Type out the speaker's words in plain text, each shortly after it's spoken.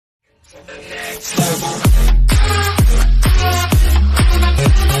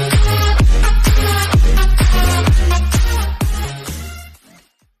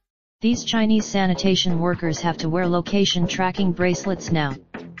These Chinese sanitation workers have to wear location tracking bracelets now.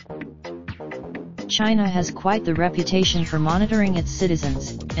 China has quite the reputation for monitoring its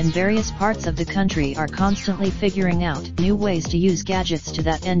citizens, and various parts of the country are constantly figuring out new ways to use gadgets to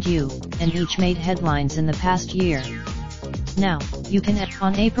that end, and each made headlines in the past year. Now, you can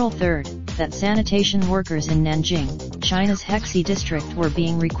on April 3rd, that sanitation workers in Nanjing, China's Hexi district, were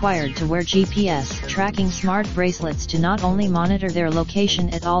being required to wear GPS tracking smart bracelets to not only monitor their location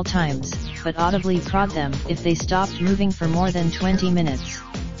at all times, but audibly prod them if they stopped moving for more than 20 minutes.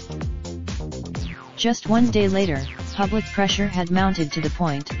 Just one day later, public pressure had mounted to the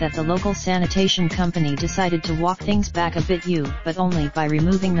point that the local sanitation company decided to walk things back a bit, but only by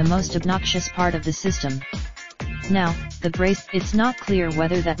removing the most obnoxious part of the system. Now, it's not clear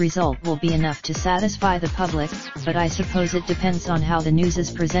whether that result will be enough to satisfy the public, but I suppose it depends on how the news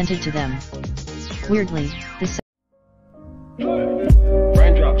is presented to them. Weirdly, the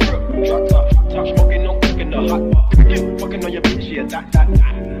raindrop, drop top, smoking, no cooking the hot pot. Fucking on your bitch, yeah,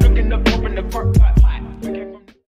 that. Looking up, open the park pot.